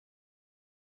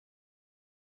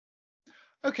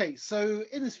Okay, so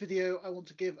in this video, I want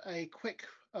to give a quick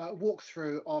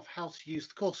walkthrough of how to use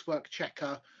the coursework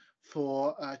checker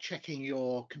for checking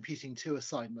your Computing 2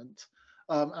 assignment.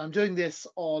 I'm doing this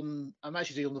I'm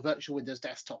actually doing on the virtual Windows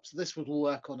desktop, so this will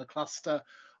work on a cluster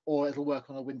or it'll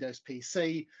work on a Windows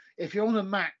PC. If you're on a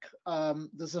Mac,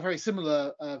 there's a very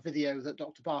similar video that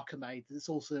Dr. Barker made that's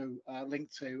also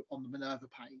linked to on the Minerva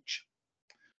page.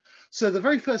 So the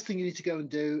very first thing you need to go and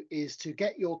do is to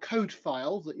get your code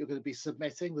file that you're going to be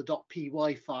submitting, the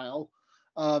 .py file,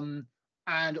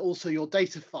 and also your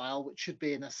data file, which should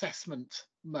be an assessment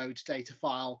mode data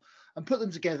file, and put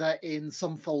them together in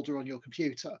some folder on your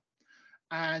computer.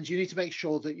 And you need to make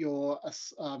sure that your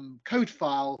code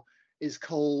file is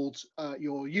called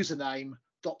your username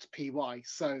 .py.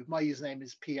 So my username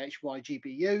is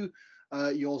PHYGBU,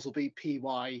 yours will be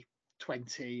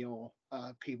PY20 or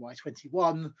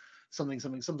PY21,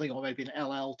 something, or maybe an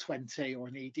LL20 or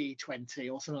an ED20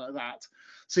 or something like that.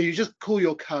 So you just call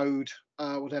your code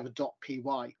whatever .py.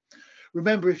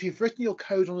 Remember, if you've written your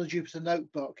code on a Jupyter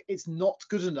notebook, it's not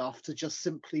good enough to just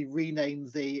simply rename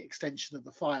the extension of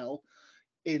the file.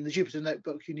 In the Jupyter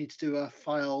notebook, you need to do a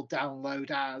file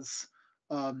download as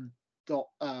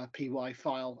 .py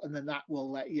file, and then that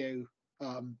will let you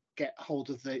get hold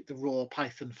of the raw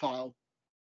Python file.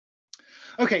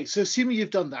 Okay, so assuming you've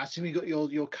done that, assuming you've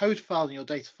got your code file and your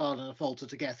data file in a folder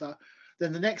together,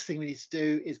 then the next thing we need to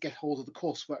do is get hold of the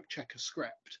coursework checker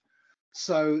script.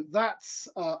 So that's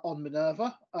on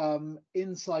Minerva,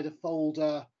 inside a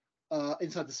folder,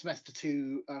 inside the Semester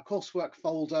 2 coursework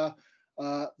folder,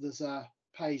 there's a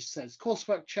page that says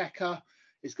coursework checker.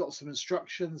 It's got some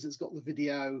instructions. It's got the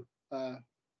video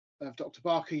of Dr.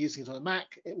 Barker using it on a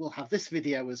Mac. It will have this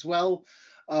video as well.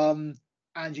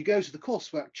 And you go to the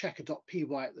coursework checker.py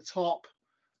at the top,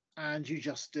 and you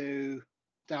just do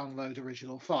download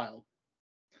original file.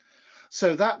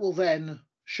 So that will then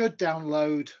should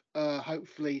download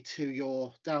hopefully to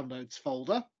your downloads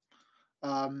folder.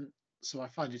 So I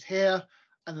find it here,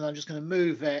 and then I'm just going to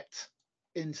move it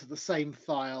into the same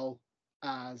file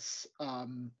as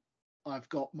I've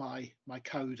got my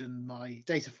code and my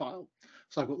data file.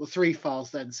 So I've got the three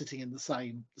files then sitting in the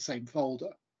same folder.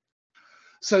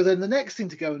 So then the next thing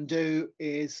to go and do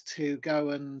is to go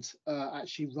and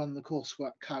actually run the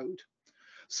coursework code.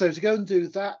 So to go and do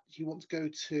that, you want to go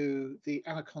to the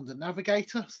Anaconda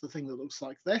Navigator, so the thing that looks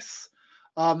like this.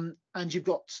 And you've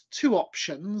got two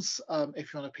options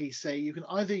if you're on a PC. You can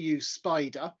either use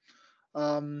Spider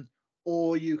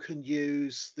or you can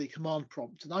use the command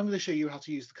prompt. And I'm going to show you how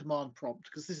to use the command prompt,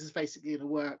 because this is basically going to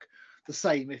work the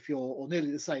same if you're, or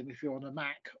nearly the same if you're on a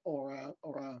Mac or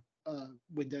a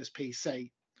Windows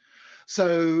PC.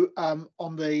 So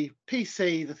on the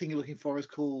PC, the thing you're looking for is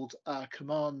called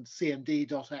command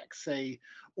cmd.exe,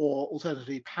 or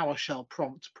alternatively PowerShell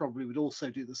prompt probably would also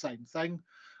do the same thing.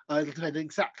 It'll depend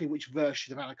exactly which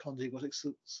version of Anaconda you've got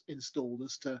installed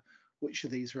as to which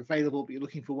of these are available, but you're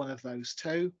looking for one of those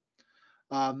two.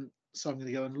 So I'm going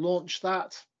to go and launch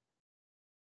that,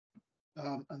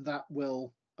 and that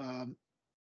will, in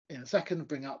a second,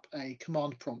 bring up a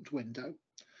command prompt window.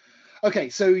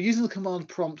 Okay, so using the command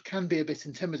prompt can be a bit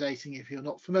intimidating if you're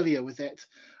not familiar with it,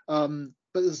 but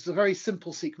there's a very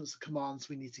simple sequence of commands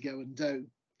we need to go and do.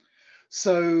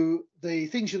 So the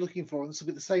things you're looking for, and this will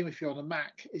be the same if you're on a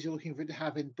Mac, is you're looking for it to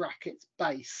have in brackets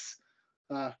base,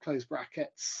 close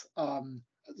brackets, at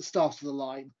the start of the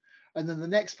line. And then the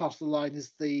next part of the line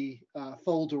is the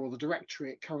folder or the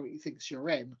directory it currently thinks you're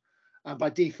in. And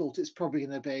by default, it's probably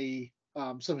going to be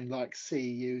something like C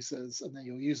users and then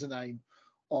your username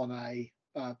on a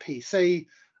PC,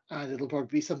 and it'll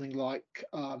probably be something like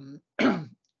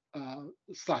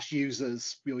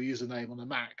 /users, your username on a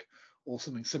Mac, or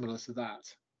something similar to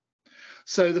that.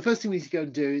 So the first thing we need to go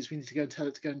and do is we need to go and tell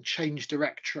it to go and change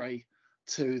directory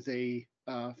to the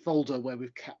folder where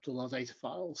we've kept all our data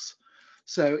files.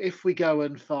 So if we go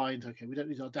and find, okay, we don't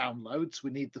need our downloads,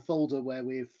 we need the folder where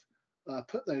we've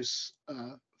put those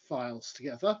files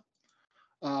together.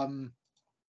 And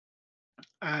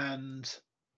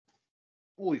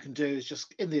all you can do is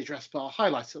just in the address bar,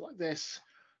 highlight it like this,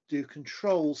 do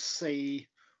Control-C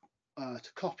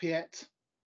to copy it.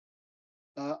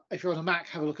 If you're on a Mac,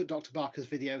 have a look at Dr. Barker's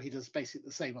video. He does basically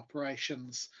the same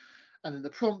operations. And in the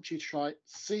prompt, you try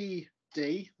CD,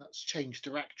 that's change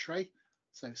directory.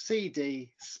 So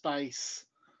CD space,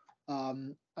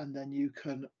 and then you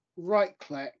can right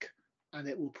click and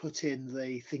it will put in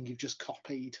the thing you've just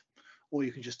copied, or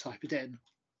you can just type it in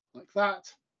like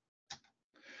that.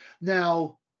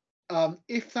 Now,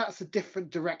 if that's a different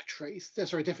directory,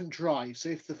 sorry, different drive. So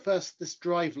if this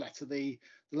drive letter, the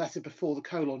letter before the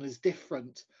colon is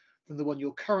different from the one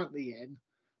you're currently in,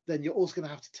 then you're also going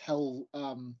to have to tell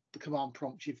the command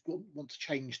prompt you want to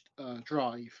change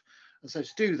drive. And so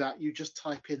to do that, you just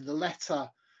type in the letter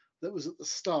that was at the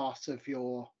start of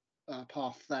your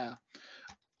path there.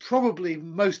 Probably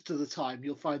most of the time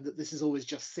you'll find that this is always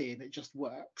just C and it just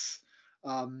works.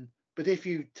 But if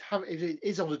it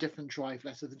is on a different drive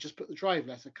letter, then just put the drive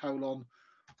letter :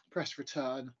 press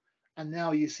return, and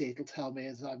now you see it'll tell me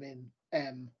as I'm in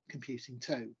M computing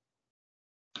 2.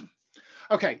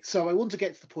 Okay, so I want to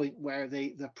get to the point where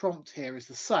the prompt here is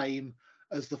the same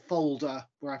as the folder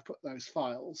where I've put those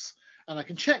files, and I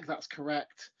can check that's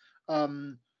correct.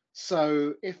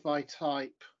 So if I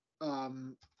type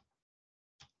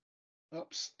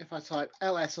if I type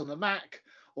ls on the Mac,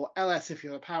 or ls if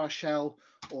you're on a PowerShell,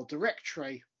 or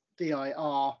directory dir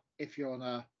if you're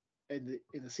on in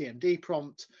the CMD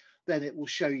prompt, then it will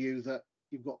show you that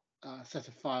you've got a set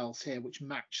of files here which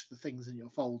match the things in your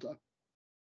folder.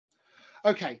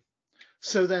 Okay,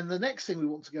 so then the next thing we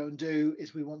want to go and do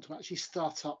is we want to actually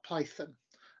start up Python.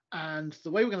 And the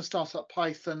way we're going to start up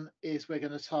Python is we're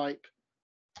going to type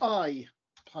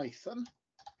IPython.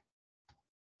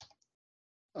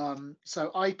 So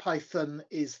IPython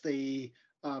is the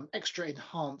extra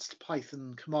enhanced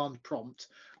Python command prompt,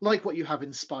 like what you have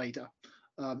in Spider,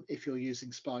 if you're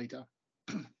using Spider.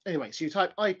 Anyway, so you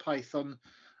type IPython,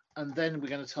 and then we're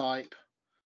going to type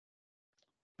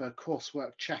the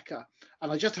coursework checker. And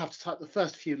I just have to type the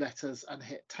first few letters and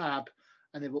hit tab,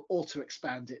 and it will auto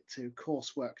expand it to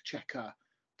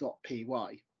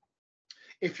courseworkchecker.py.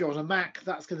 If you're on a Mac,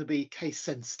 that's going to be case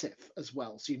sensitive as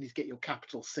well. So you need to get your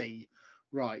capital C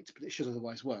right, but it should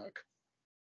otherwise work.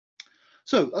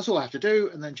 So that's all I have to do,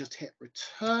 and then just hit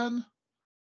return,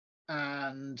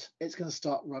 and it's going to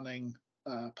start running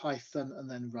Python and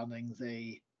then running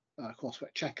the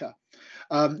coursework checker.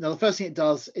 Now, the first thing it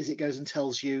does is it goes and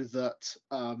tells you that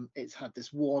it's had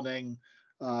this warning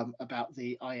about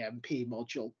the IMP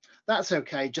module. That's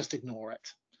okay, just ignore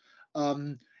it.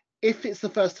 If it's the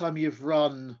first time you've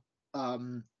run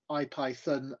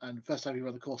IPython and first time you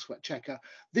run the coursework checker,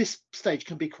 this stage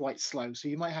can be quite slow, so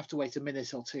you might have to wait a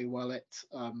minute or two while it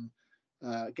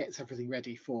gets everything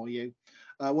ready for you.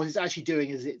 What it's actually doing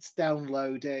is it's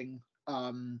downloading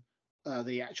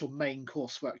the actual main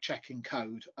coursework checking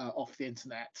code off the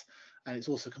internet, and it's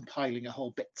also compiling a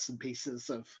whole bits and pieces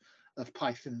of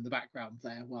Python in the background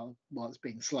there while it's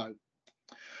being slow.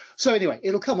 So anyway,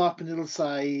 it'll come up and it'll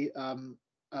say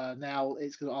now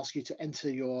it's going to ask you to enter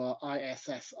your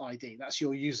ISS ID. That's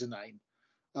your username.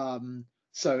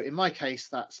 So in my case,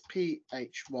 that's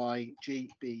PHYGBU,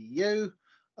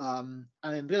 and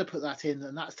I'm going to put that in,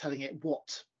 and that's telling it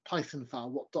what Python file,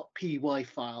 what .py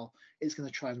file it's going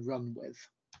to try and run with.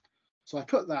 So I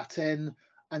put that in,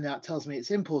 and now it tells me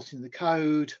it's importing the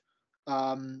code,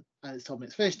 and it's told me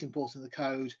it's finished importing the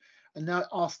code, and now it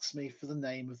asks me for the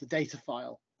name of the data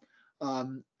file.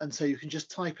 And so you can just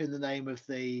type in the name of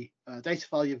the data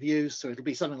file you've used. So it'll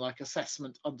be something like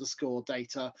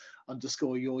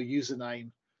assessment_data_your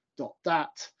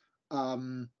username.dat.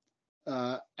 And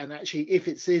actually, if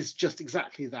it is just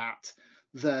exactly that,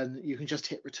 then you can just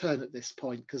hit return at this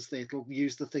point, because it'll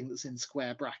use the thing that's in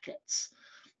square brackets.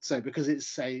 So because it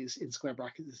says in square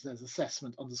brackets, it says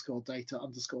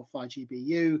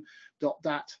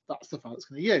assessment_data_5GBU.dat, that's the file it's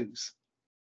going to use.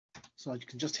 So I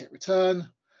can just hit return.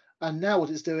 And now what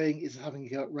it's doing is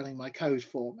running my code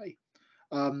for me.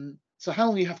 So how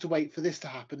long you have to wait for this to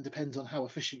happen depends on how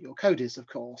efficient your code is, of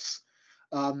course.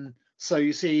 So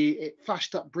you see it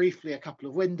flashed up briefly a couple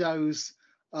of windows,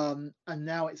 and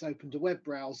now it's opened a web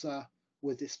browser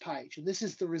with this page. And this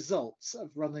is the results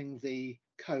of running the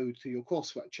code through your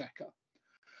coursework checker.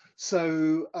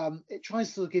 So it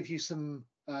tries to give you some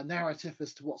narrative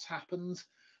as to what's happened.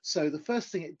 So the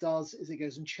first thing it does is it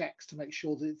goes and checks to make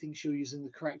sure that it thinks you're using the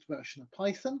correct version of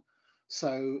Python.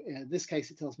 So in this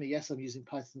case, it tells me, yes, I'm using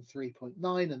Python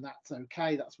 3.9, and that's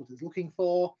okay. That's what it's looking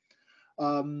for.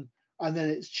 And then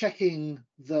it's checking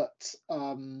that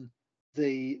that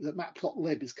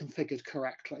matplotlib is configured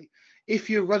correctly.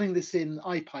 If you're running this in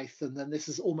IPython, then this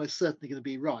is almost certainly going to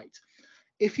be right.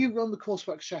 If you run the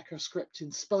coursework checker script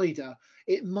in Spider,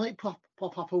 it might pop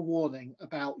up a warning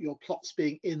about your plots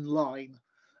being in line.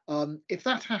 If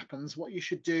that happens, what you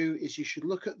should do is you should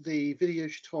look at the video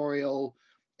tutorial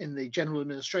in the general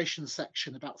administration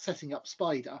section about setting up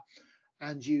Spider,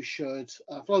 and you should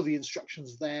follow the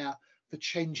instructions there for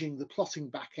changing the plotting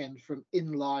backend from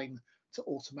inline to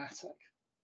automatic.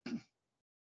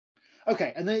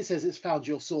 Okay, and then it says it's found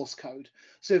your source code.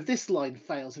 So if this line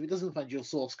fails, if it doesn't find your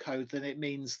source code, then it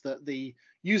means that the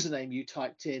username you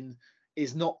typed in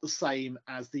is not the same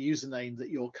as the username that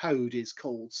your code is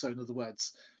called. So in other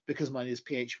words, because mine is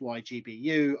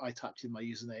PHYGBU, I typed in my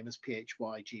username as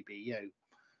PHYGBU,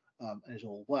 and it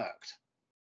all worked.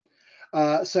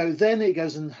 So then it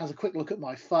goes and has a quick look at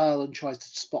my file and tries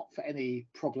to spot for any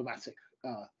problematic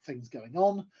things going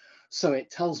on. So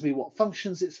it tells me what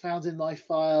functions it's found in my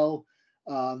file.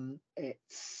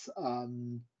 It's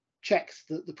checks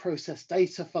that the process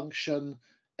data function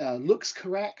looks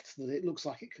correct, that it looks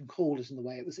like it can call it in the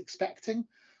way it was expecting.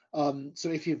 So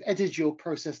if you've edited your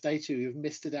process data, you've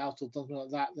missed it out or something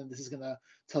like that, then this is going to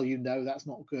tell you, no, that's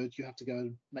not good. You have to go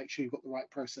and make sure you've got the right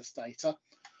process data.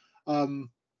 And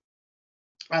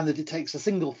that it takes a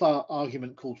single file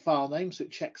argument called file name, so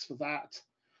it checks for that.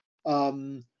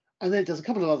 And then it does a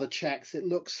couple of other checks. It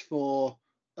looks for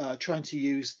trying to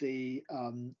use the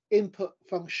input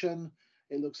function.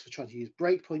 It looks for trying to use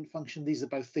breakpoint function. These are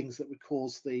both things that would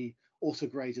cause the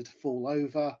autograder to fall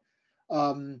over.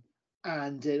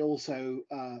 And it also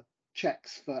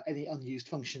checks for any unused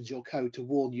functions in your code to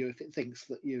warn you if it thinks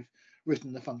that you've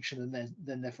written the function and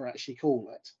then never actually call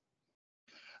it.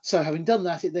 So having done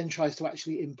that, it then tries to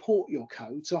actually import your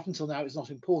code. So up until now, it's not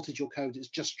imported your code. It's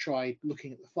just tried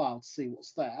looking at the file to see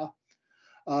what's there.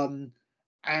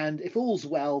 And if all's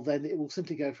well, then it will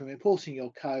simply go from importing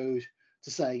your code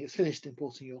to saying it's finished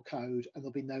importing your code, and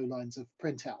there'll be no lines of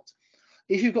printout.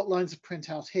 If you've got lines of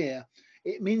printout here,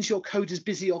 it means your code is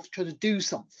busy off trying to do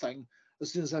something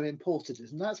as soon as I've imported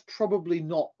it. And that's probably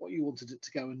not what you wanted it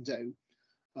to go and do.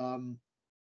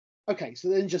 Okay, so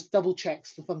then just double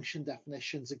checks the function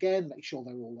definitions again, make sure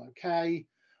they're all okay.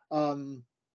 And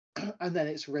then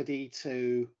it's ready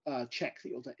to check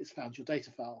that it's found your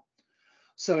data file.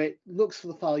 So it looks for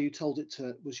the file you told it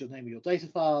to was your name of your data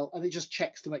file, and it just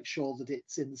checks to make sure that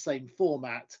it's in the same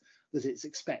format that it's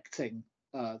expecting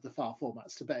the file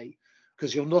formats to be,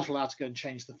 because you're not allowed to go and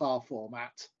change the file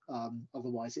format.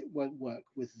 Otherwise, it won't work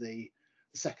with the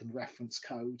second reference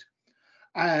code.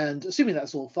 And assuming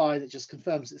that's all fine, it just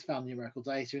confirms it's found numerical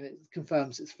data, and it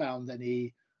confirms it's found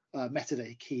any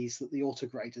metadata keys that the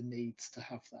autograder needs to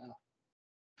have there.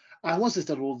 And once it's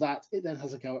done all that, it then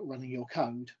has a go at running your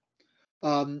code.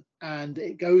 And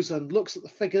it goes and looks at the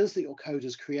figures that your code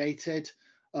has created,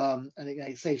 and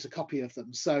it saves a copy of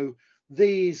them. So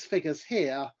these figures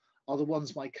here are the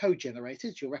ones my code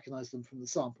generated. You'll recognize them from the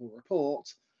sample report.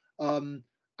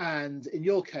 And in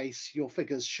your case, your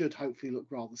figures should hopefully look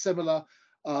rather similar.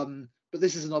 But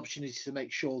this is an opportunity to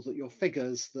make sure that your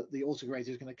figures that the autograder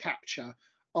is going to capture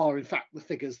are in fact the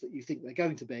figures that you think they're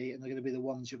going to be, and they're going to be the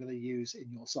ones you're going to use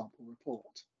in your sample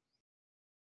report.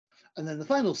 And then the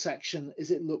final section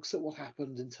is it looks at what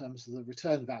happened in terms of the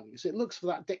return value. So it looks for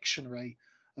that dictionary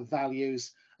of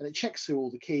values, and it checks through all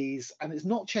the keys, and it's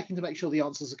not checking to make sure the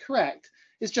answers are correct.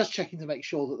 It's just checking to make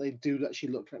sure that they do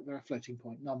actually look like they're a floating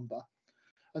point number.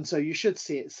 And so you should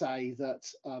see it say that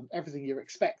everything you're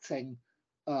expecting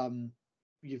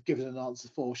you've given an answer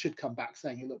for should come back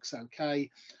saying it looks okay.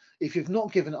 If you've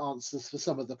not given answers for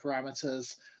some of the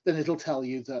parameters, then it'll tell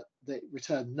you that they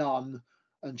return none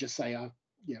and just say, I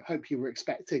hope you were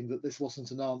expecting that this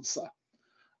wasn't an answer.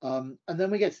 And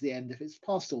then we get to the end. If it's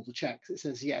passed all the checks, it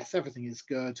says, yes, everything is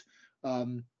good.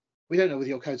 We don't know whether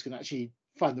your code's going to actually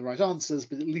find the right answers,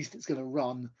 but at least it's going to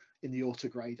run in the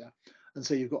autograder. And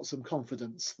so you've got some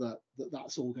confidence that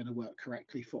that's all going to work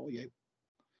correctly for you.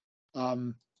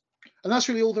 And that's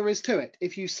really all there is to it.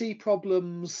 If you see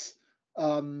problems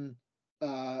in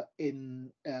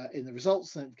the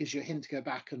results, then it gives you a hint to go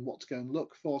back and what to go and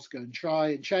look for, to go and try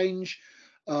and change.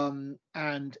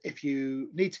 And if you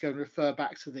need to go and refer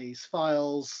back to these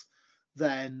files,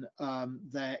 then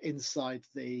they're inside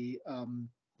the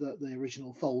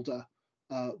original folder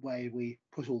where we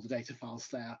put all the data files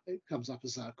there. It comes up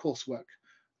as a coursework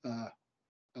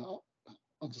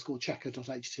underscore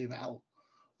checker.html.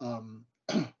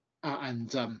 And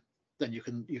then you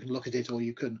can look at it, or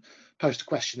you can post a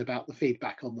question about the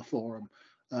feedback on the forum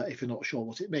if you're not sure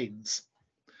what it means.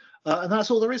 And that's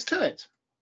all there is to it.